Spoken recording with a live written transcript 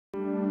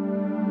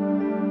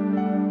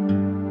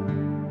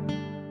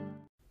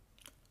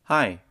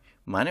Hi,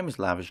 my name is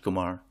Lavish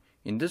Kumar.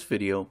 In this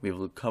video, we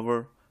will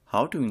cover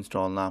how to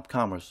install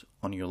nopCommerce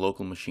on your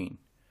local machine.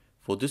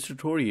 For this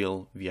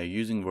tutorial, we are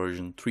using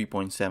version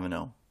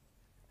 3.70.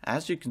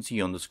 As you can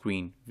see on the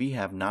screen, we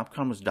have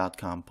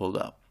nopCommerce.com pulled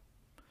up.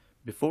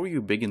 Before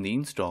you begin the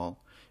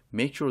install,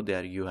 make sure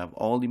that you have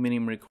all the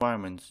minimum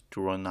requirements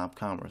to run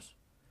nopCommerce.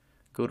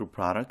 Go to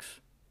Products,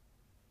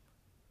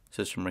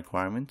 System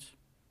Requirements.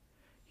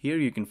 Here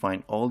you can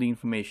find all the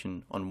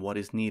information on what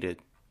is needed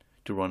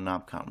to run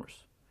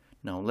nopCommerce.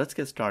 Now let's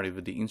get started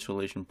with the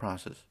installation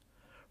process.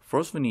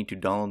 First, we need to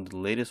download the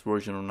latest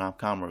version of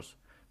nopCommerce,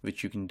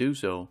 which you can do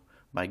so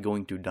by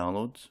going to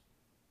Downloads,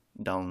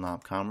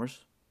 Download nopCommerce.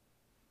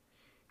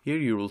 Here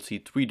you will see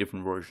three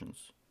different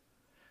versions.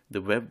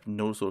 The Web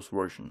No Source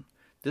version.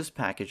 This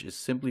package is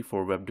simply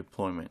for web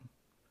deployment.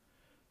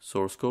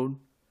 Source code.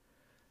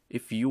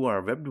 If you are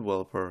a web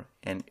developer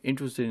and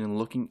interested in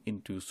looking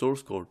into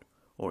source code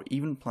or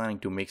even planning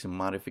to make some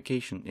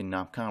modification in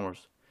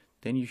nopCommerce,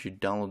 then you should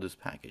download this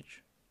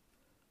package.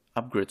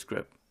 Upgrade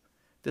script.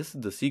 This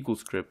is the SQL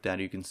script that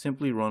you can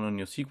simply run on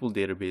your SQL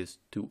database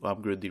to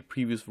upgrade the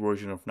previous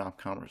version of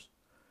nopCommerce.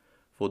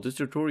 For this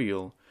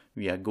tutorial,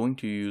 we are going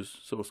to use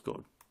source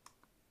code.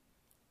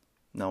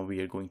 Now we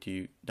are going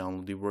to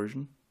download the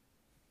version,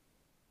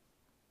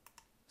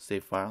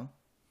 save file,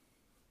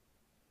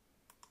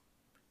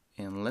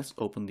 and let's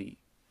open the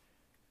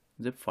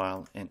zip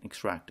file and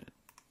extract it.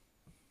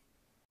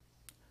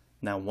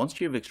 Now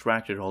once you have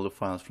extracted all the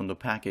files from the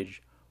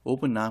package,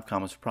 open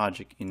nopCommerce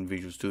project in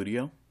Visual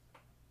Studio.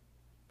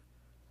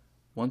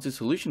 Once the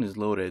solution is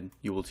loaded,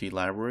 you will see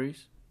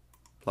Libraries,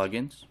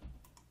 Plugins,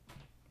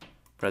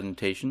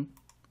 Presentation,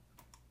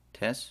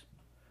 Tests.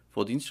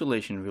 For the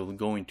installation, we will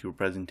go into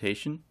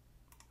Presentation,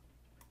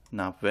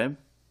 nopWeb,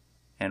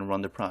 and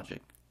run the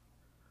project.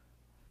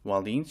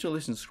 While the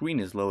installation screen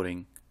is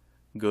loading,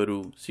 go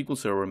to SQL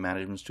Server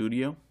Management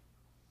Studio,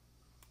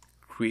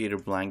 create a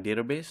blank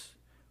database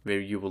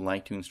where you would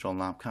like to install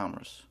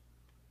nopCommerce.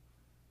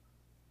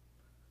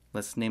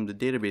 Let's name the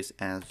database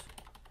as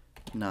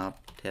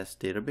nopTest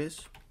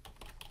database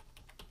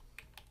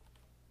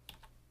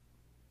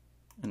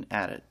and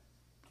add it.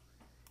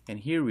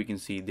 And here we can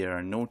see there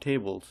are no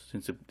tables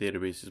since the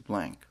database is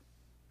blank.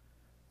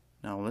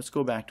 Now let's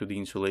go back to the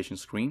installation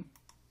screen.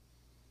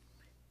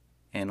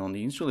 And on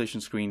the installation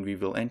screen, we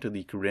will enter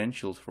the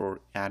credentials for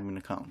admin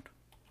account.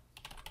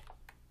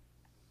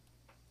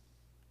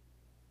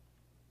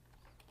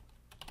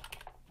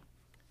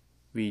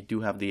 We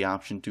do have the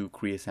option to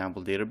create a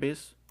sample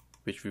database,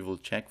 which we will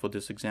check for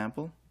this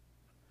example.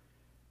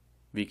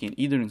 We can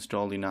either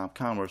install the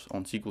nopCommerce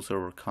on SQL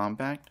Server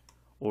Compact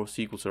or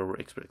SQL Server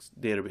Express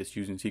database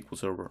using SQL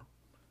Server.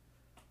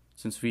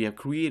 Since we have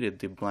created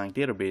the blank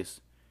database,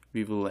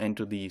 we will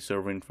enter the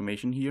server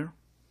information here.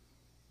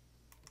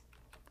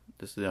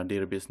 This is our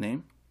database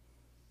name.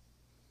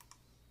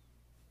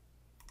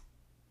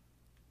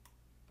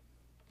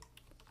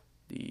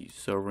 The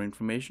server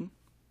information.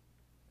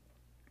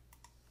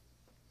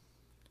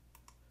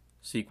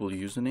 SQL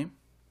username.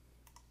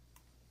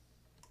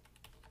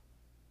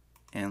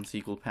 And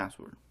SQL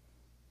password.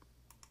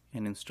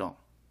 And install.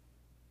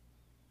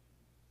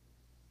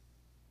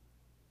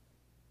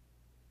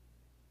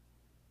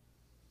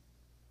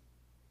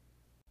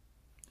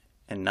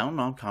 And now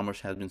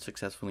nopCommerce has been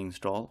successfully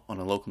installed on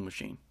a local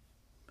machine.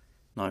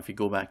 Now if you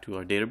go back to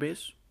our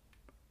database,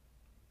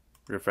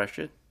 refresh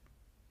it,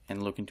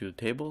 and look into the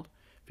table,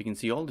 we can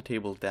see all the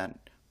tables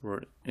that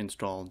were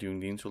installed during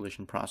the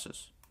installation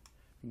process.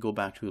 Go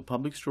back to the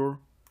public store,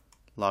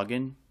 log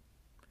in,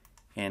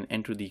 and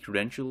enter the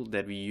credential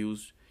that we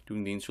used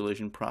during the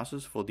installation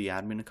process for the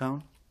admin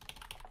account.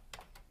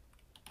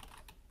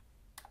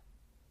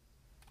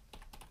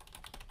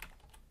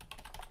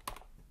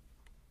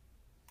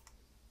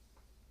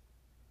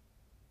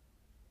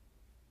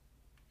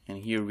 And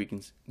here we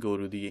can go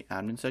to the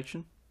admin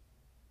section,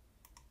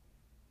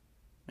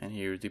 and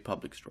here is the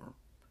public store.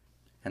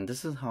 And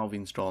this is how we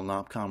install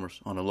nopCommerce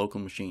on a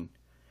local machine.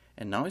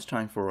 And now it's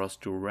time for us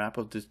to wrap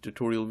up this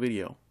tutorial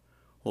video.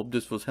 Hope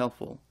this was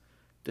helpful.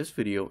 This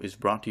video is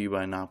brought to you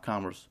by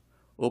nopCommerce,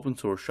 open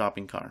source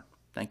shopping cart.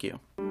 Thank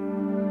you.